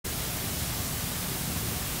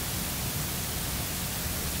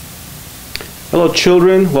Hello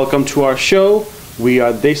children, welcome to our show. We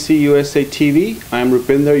are Desiusa TV. I'm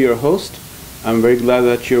Rupinder, your host. I'm very glad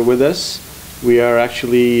that you're with us. We are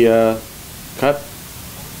actually cut.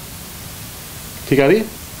 Tikari?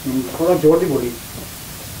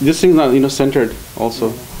 This thing's not, centered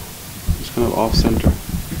also. It's kind of off center.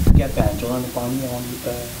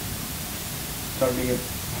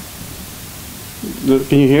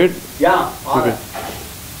 Can you hear it? Yeah. Okay.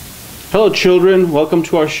 Hello children, welcome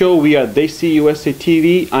to our show. We are Desiusa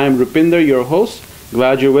TV. I am Rupinder, your host.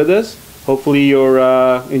 Glad you're with us. Hopefully you're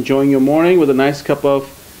enjoying your morning with a nice cup of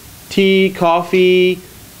tea, coffee,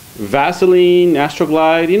 Vaseline,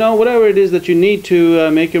 Astroglide, whatever it is that you need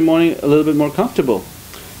to make your morning a little bit more comfortable.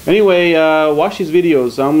 Anyway, watch these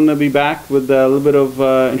videos. I'm going to be back with a little bit of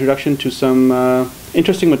introduction to some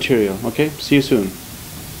interesting material. Okay, see you soon.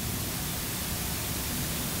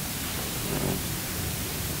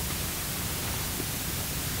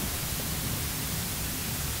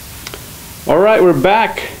 All right, we're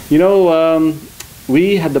back. We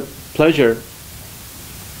had the pleasure.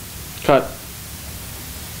 Cut.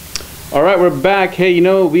 All right, we're back. Hey,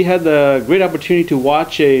 we had the great opportunity to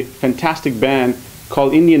watch a fantastic band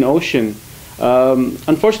called Indian Ocean.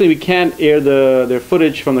 Unfortunately, we can't air their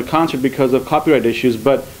footage from the concert because of copyright issues,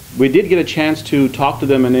 but we did get a chance to talk to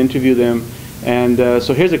them and interview them. And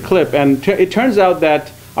so here's a clip. And it turns out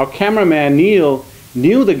that our cameraman, Neil,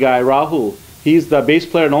 knew the guy, Rahul. He's the bass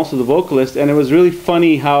player and also the vocalist, and it was really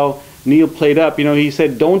funny how Neil played up. He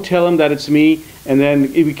said, "Don't tell him that it's me," and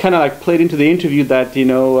then we kind of like played into the interview that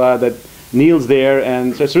that Neil's there,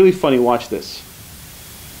 and so it's really funny. Watch this.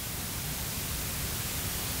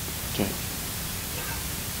 Okay.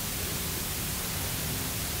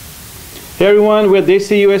 Hey everyone, we're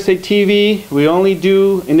Desiusa TV. We only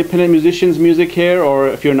do independent musicians' music here, or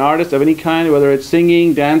if you're an artist of any kind, whether it's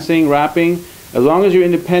singing, dancing, rapping, as long as you're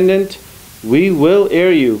independent, we will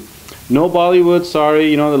air you. No Bollywood,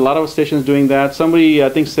 sorry, a lot of stations doing that. Somebody, I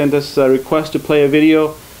think, sent us a request to play a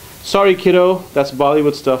video. Sorry, kiddo, that's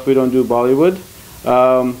Bollywood stuff. We don't do Bollywood.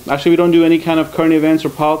 Actually, we don't do any kind of current events or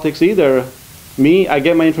politics either. I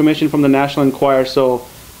get my information from the National Enquirer, so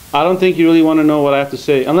I don't think you really want to know what I have to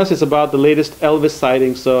say, unless it's about the latest Elvis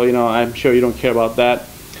sighting, so, I'm sure you don't care about that.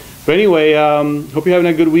 But anyway, hope you're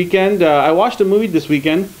having a good weekend. I watched a movie this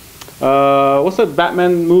weekend. What's that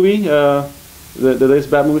Batman movie? The latest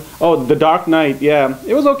Batman movie? Oh, The Dark Knight. Yeah,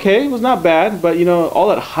 it was okay. It was not bad, but all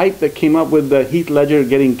that hype that came up with Heath Ledger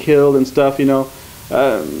getting killed and stuff.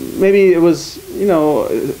 Maybe it was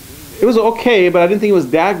it was okay, but I didn't think it was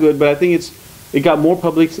that good. But I think it got more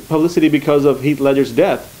publicity because of Heath Ledger's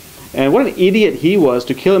death. And what an idiot he was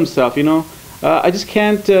to kill himself. I just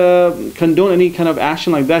can't condone any kind of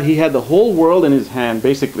action like that. He had the whole world in his hand,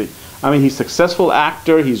 basically. I mean, he's a successful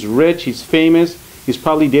actor, he's rich, he's famous, he's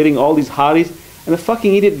probably dating all these hotties, and the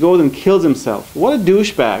fucking idiot goes and kills himself. What a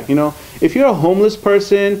douchebag, If you're a homeless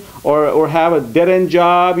person or have a dead-end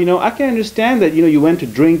job, I can understand that, you went to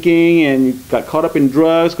drinking and you got caught up in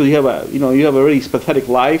drugs because you have a really pathetic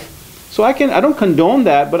life. So I don't condone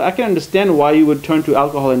that, but I can understand why you would turn to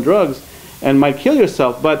alcohol and drugs and might kill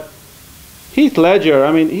yourself. But Heath Ledger,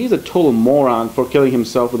 I mean, he's a total moron for killing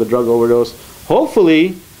himself with a drug overdose.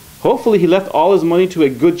 Hopefully he left all his money to a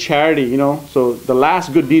good charity, so the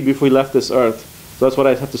last good deed before he left this earth. So that's what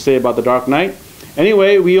I have to say about The Dark Knight.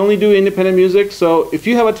 Anyway, we only do independent music, so if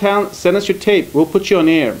you have a talent, send us your tape. We'll put you on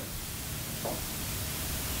air.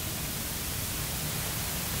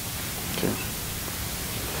 Okay.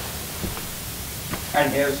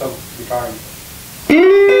 And here's some guitar.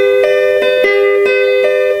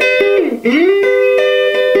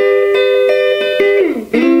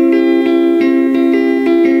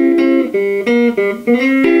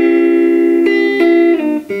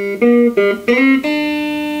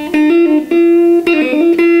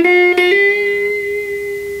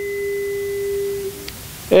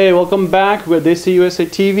 Hey, welcome back. We're Desiusa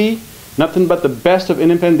TV. Nothing but the best of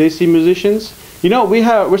independent Desi musicians.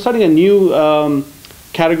 We're starting a new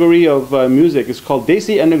category of music. It's called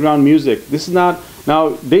Desi Underground Music. This is not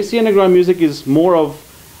now. Desi Underground Music is more of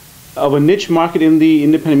a niche market in the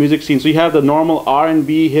independent music scene. So you have the normal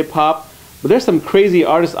R&B, hip hop, but there's some crazy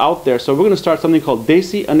artists out there. So we're going to start something called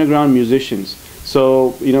Desi Underground Musicians.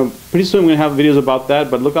 So pretty soon we're going to have videos about that.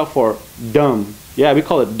 But look out for Dumb. Yeah, we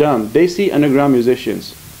call it Dumb. Desi Underground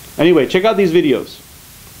Musicians. Anyway, check out these videos.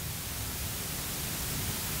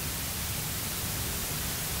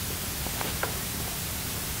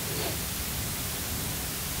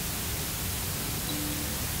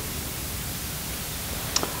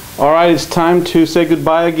 All right, it's time to say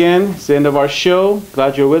goodbye again. It's the end of our show.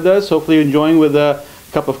 Glad you're with us. Hopefully you're enjoying with a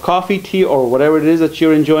cup of coffee, tea, or whatever it is that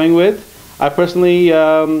you're enjoying with. I personally,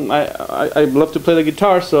 I love to play the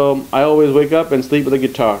guitar, so I always wake up and sleep with a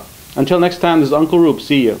guitar. Until next time, this is Uncle Roop.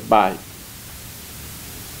 See you. Bye.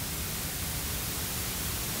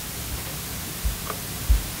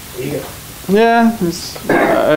 There you go. Yeah, it's,